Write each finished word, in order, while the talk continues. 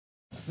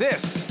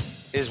This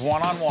is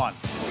One on One.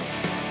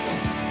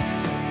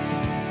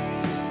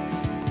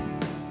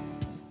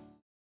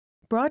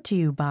 Brought to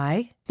you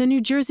by the New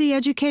Jersey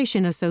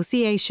Education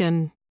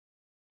Association.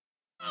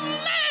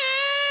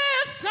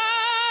 Listen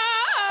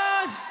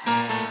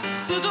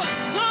to the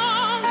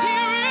song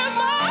here in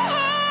my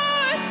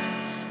heart,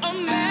 a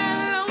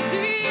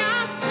melody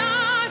I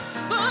start,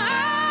 but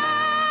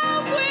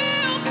I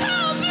will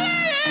complete.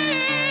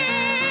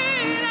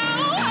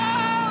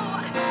 Oh,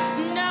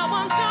 now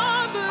I'm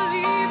done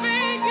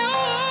believing you.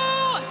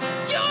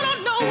 You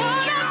don't know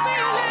what I'm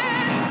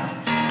feeling.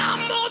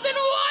 I'm more than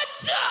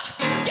what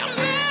you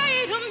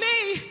made of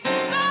me.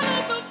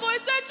 Follow the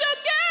voice that you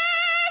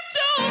gave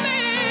to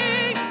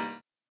me.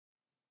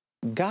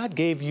 God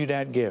gave you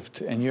that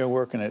gift, and you're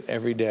working it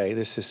every day.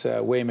 This is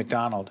Wé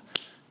McDonald.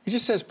 It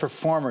just says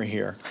performer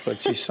here,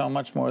 but she's so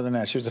much more than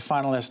that. She was a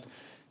finalist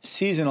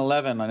season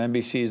 11 on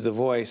NBC's The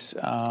Voice.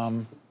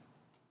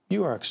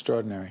 You are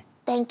extraordinary.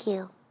 Thank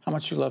you. How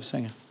much you love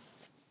singing?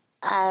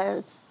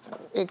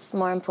 It's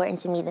more important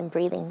to me than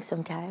breathing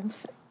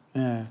sometimes.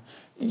 Yeah.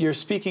 Your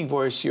speaking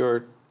voice,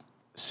 your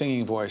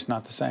singing voice,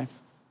 not the same?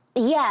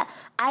 Yeah,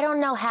 I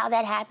don't know how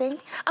that happened.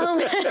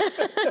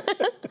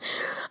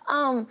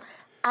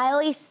 I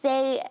always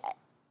say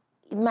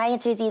my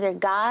answer is either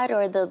God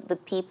or the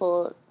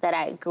people that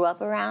I grew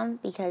up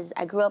around, because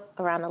I grew up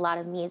around a lot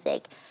of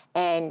music.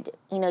 And,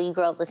 you know, you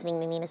grow up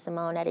listening to Nina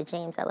Simone, Etta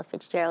James, Ella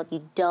Fitzgerald.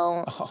 You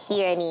don't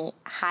hear any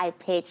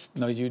high-pitched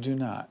No, you do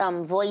not.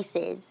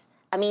 voices.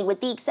 I mean,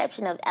 with the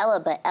exception of Ella,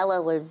 but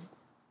Ella was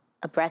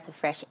a breath of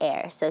fresh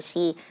air. So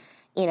she,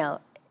 you know,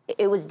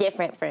 it was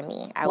different for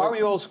me. Why were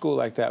you old school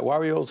like that? Why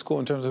were you old school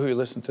in terms of who you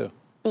listened to?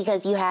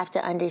 Because you have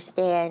to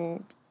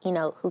understand, you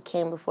know, who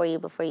came before you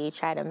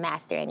try to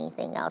master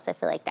anything else. I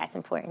feel like that's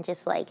important.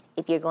 Just like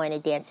if you're going to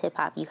dance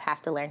hip-hop, you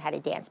have to learn how to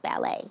dance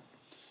ballet.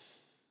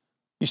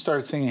 You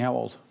started singing how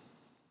old?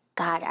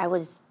 God, I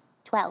was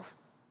 12.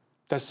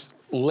 That's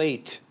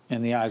late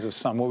in the eyes of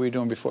some. What were you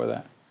doing before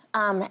that?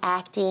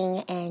 Acting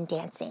and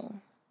dancing,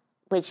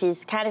 which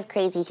is kind of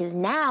crazy because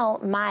now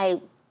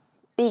my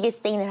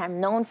biggest thing that I'm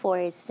known for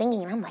is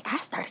singing. And I'm like, I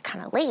started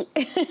kind of late.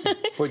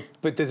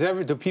 But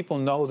do people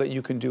know that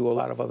you can do a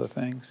lot of other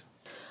things?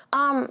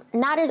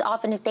 Not as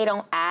often. If they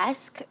don't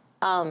ask,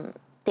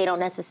 they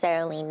don't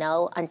necessarily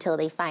know until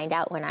they find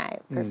out when I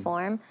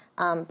perform.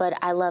 But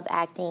I love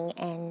acting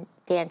and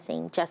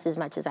dancing just as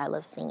much as I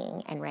love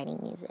singing and writing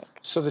music.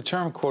 So the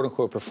term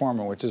quote-unquote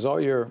performer, which is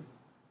all your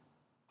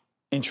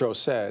intro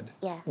said,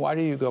 why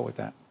do you go with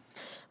that?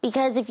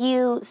 Because if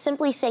you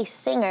simply say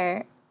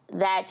singer,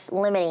 that's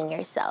limiting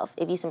yourself.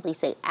 If you simply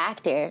say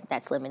actor,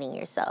 that's limiting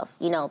yourself.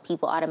 You know,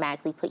 people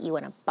automatically put you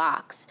in a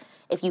box.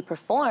 If you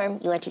perform,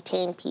 you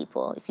entertain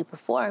people. If you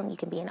perform, you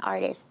can be an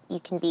artist. You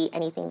can be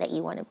anything that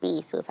you want to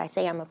be. So if I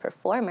say I'm a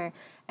performer,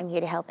 I'm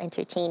here to help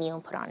entertain you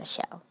and put on a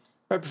show.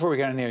 Right before we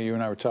got in here, you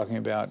and I were talking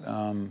about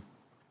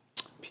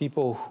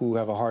people who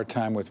have a hard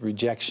time with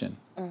rejection,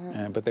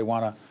 but they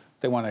want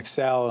to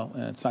excel,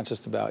 and it's not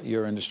just about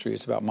your industry,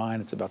 it's about mine,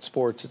 it's about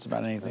sports, it's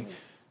about anything.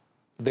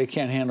 They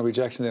can't handle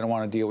rejection, they don't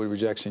want to deal with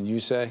rejection.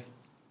 You say?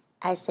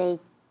 I say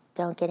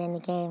don't get in the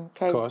game.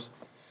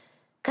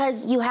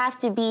 Because you have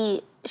to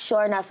be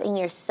sure enough in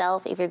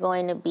yourself if you're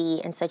going to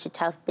be in such a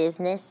tough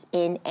business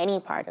in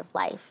any part of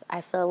life. I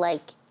feel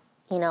like,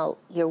 you know,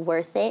 you're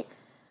worth it.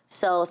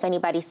 So if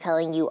anybody's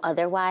telling you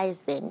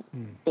otherwise, then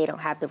they don't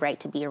have the right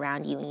to be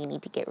around you, and you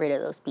need to get rid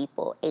of those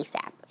people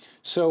ASAP.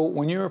 So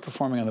when you were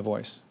performing on The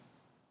Voice,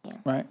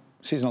 right,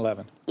 season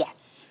 11.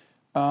 Yes.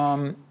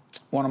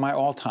 One of my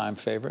all-time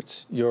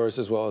favorites, yours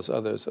as well as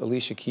others,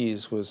 Alicia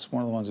Keys was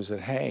one of the ones who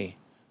said, hey,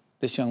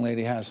 this young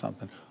lady has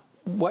something.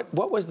 What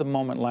was the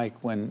moment like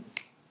when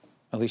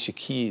Alicia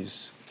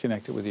Keys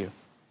connected with you?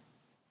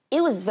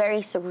 It was very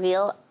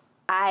surreal.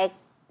 I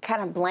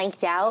kind of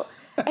blanked out.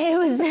 It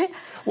was...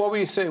 What were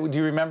you saying? Do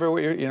you remember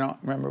what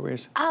remember what you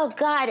said? Oh,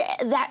 God,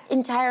 that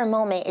entire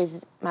moment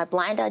is my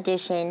blind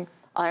audition.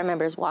 All I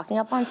remember is walking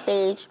up on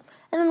stage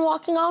and then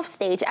walking off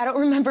stage. I don't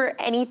remember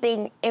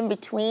anything in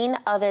between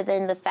other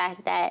than the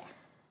fact that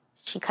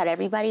she cut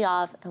everybody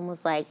off and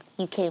was like,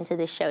 you came to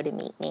this show to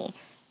meet me.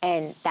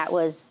 And that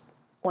was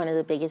one of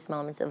the biggest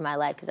moments of my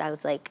life, because I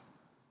was like,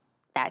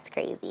 that's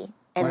crazy.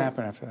 And what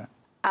happened after that?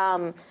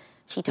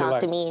 She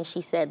talked to me and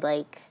she said,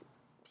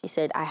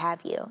 I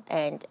have you.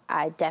 And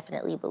I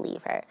definitely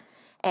believe her.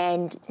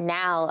 And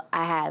now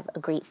I have a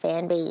great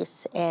fan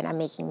base, and I'm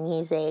making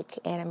music,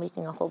 and I'm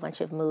making a whole bunch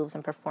of moves.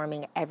 I'm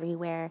performing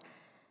everywhere.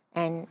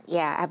 And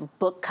yeah, I have a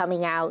book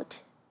coming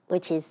out,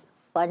 which is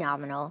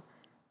phenomenal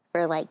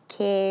for like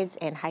kids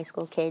and high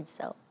school kids,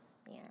 so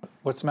yeah.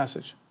 What's the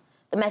message?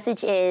 The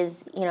message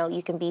is, you know,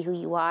 you can be who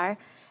you are,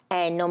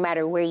 and no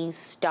matter where you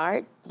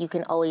start, you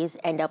can always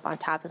end up on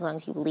top as long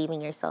as you believe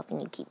in yourself and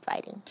you keep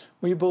fighting.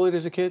 Were you bullied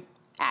as a kid?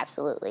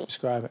 Absolutely.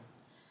 Describe it.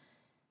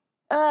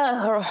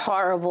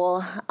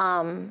 Horrible.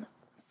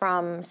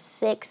 From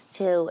 6th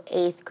to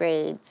 8th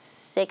grade,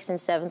 6th and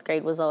 7th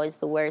grade was always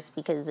the worst,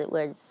 because it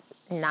was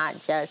not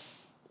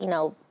just, you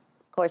know,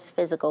 of course,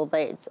 physical, but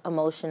it's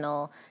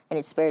emotional and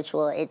it's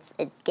spiritual. It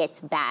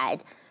gets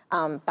bad.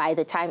 By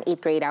the time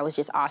 8th grade, I was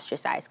just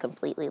ostracized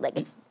completely. Like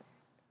it's.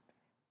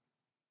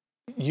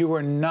 You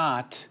were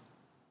not,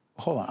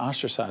 hold on,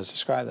 ostracized,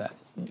 describe that.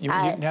 You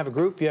didn't have a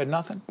group, you had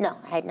nothing? No,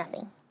 I had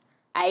nothing.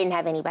 I didn't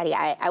have anybody.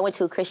 I went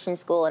to a Christian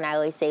school, and I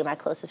always say my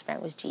closest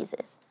friend was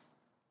Jesus.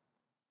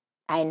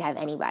 I didn't have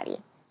anybody.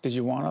 Did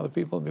you want other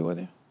people to be with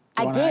you?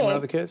 I Want to hang did. with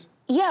other kids?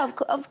 Yeah,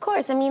 of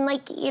course. I mean,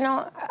 like, you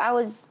know, I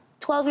was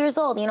 12 years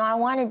old. You know, I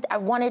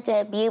wanted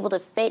to be able to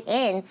fit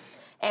in,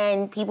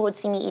 and people would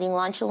see me eating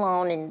lunch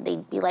alone, and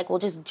they'd be like, well,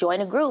 just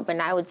join a group.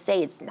 And I would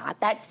say, it's not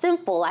that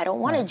simple. I don't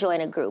want to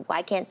join a group.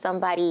 Why can't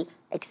somebody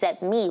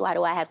accept me? Why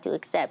do I have to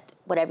accept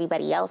what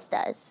everybody else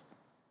does?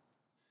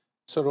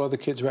 So do other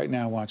kids right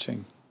now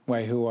watching,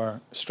 Wé, who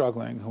are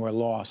struggling, who are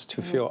lost,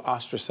 who feel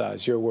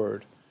ostracized, your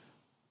word.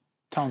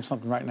 Tell them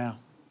something right now.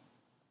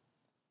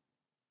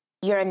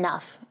 You're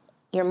enough.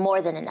 You're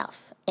more than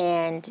enough.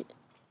 And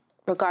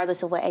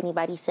regardless of what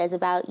anybody says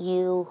about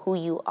you, who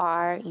you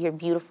are, you're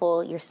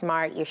beautiful, you're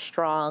smart, you're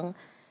strong.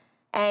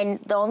 And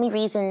the only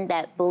reason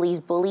that bullies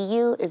bully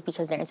you is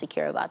because they're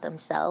insecure about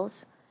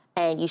themselves.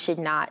 And you should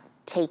not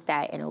take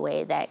that in a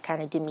way that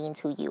kind of demeans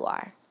who you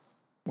are.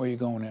 Where are you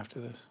going after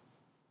this?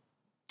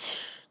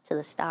 To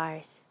the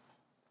stars.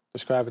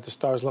 Describe what the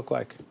stars look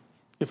like.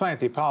 You're playing at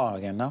the Apollo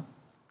again, no?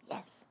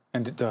 Yes.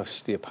 And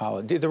the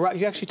Apollo.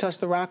 You actually touch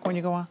the rock when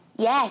you go on?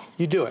 Yes.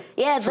 You do it.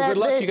 Yeah. For good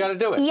luck, you got to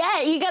do it.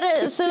 Yeah, you got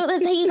to, so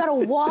let's say you got to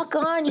walk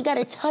on, you got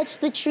to touch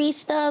the tree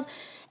stuff.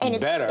 And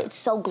it's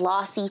so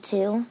glossy,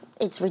 too.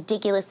 It's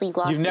ridiculously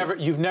glossy.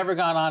 You've never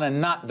gone on and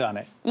not done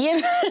it.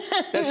 Yeah.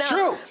 That's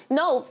true.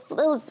 No, it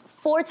was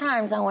 4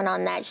 times I went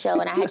on that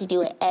show, and I had to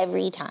do it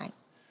every time.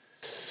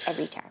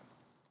 Every time.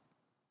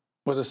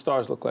 What do the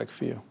stars look like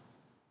for you?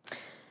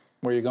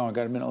 Where are you going?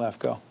 Got a minute left.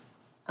 Go.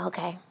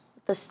 Okay.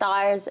 The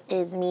stars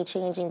is me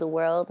changing the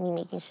world, me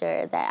making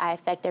sure that I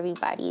affect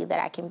everybody that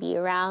I can be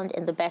around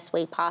in the best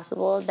way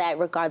possible, that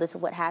regardless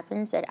of what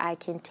happens, that I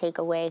can take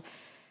away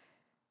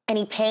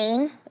any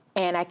pain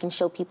and I can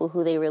show people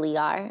who they really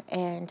are.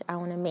 And I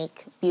want to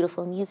make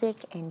beautiful music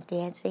and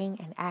dancing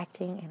and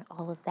acting and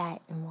all of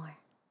that and more.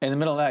 In the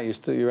middle of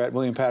that, you're at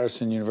William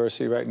Patterson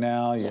University right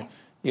now.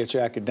 Yes. You get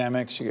your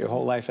academics, you get your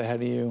whole life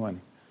ahead of you,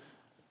 and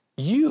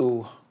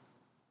you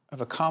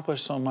have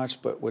accomplished so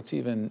much, but what's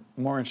even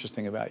more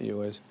interesting about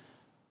you is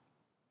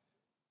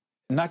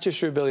not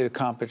just your ability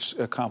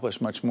to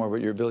accomplish much more,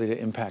 but your ability to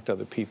impact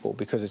other people,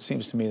 because it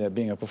seems to me that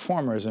being a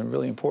performer is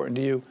really important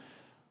to you,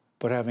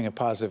 but having a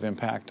positive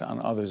impact on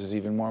others is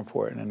even more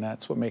important, and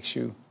that's what makes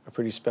you a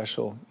pretty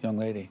special young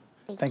lady.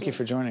 Thank you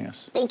for joining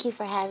us. Thank you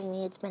for having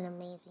me. It's been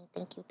amazing.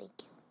 Thank you, thank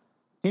you.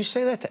 Do you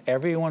say that to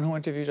everyone who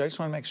interviews you? I just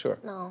want to make sure.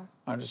 No.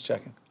 I'm just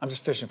checking. I'm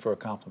just fishing for a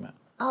compliment.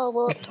 Oh,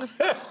 well, of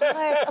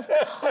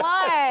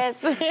course.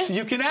 So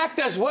you can act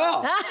as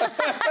well.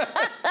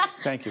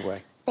 Thank you,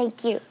 Wé.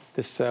 Thank you.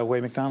 This is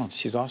Wé McDonald.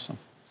 She's awesome.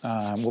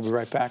 We'll be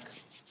right back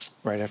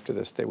right after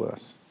this. Stay with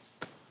us.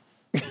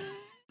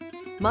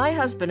 My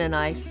husband and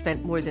I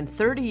spent more than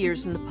 30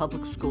 years in the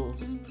public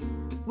schools.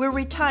 We're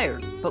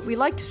retired, but we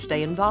like to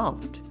stay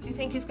involved. Do you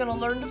think he's going to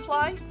learn to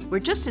fly? We're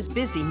just as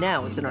busy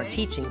now as in our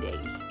teaching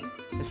days.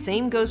 The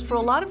same goes for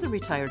a lot of the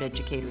retired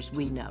educators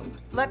we know.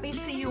 Let me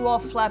see you all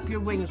flap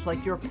your wings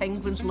like you're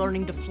penguins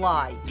learning to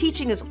fly.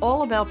 Teaching is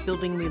all about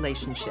building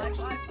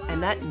relationships,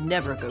 and that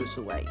never goes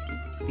away.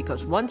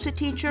 Because once a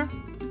teacher,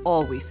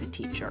 always a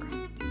teacher.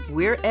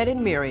 We're Ed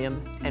and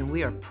Miriam, and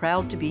we are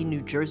proud to be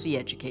New Jersey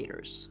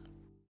educators.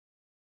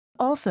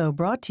 Also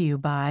brought to you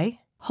by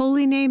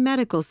Holy Name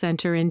Medical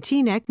Center in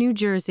Teaneck, New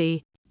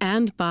Jersey,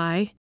 and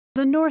by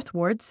the North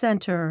Ward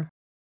Center.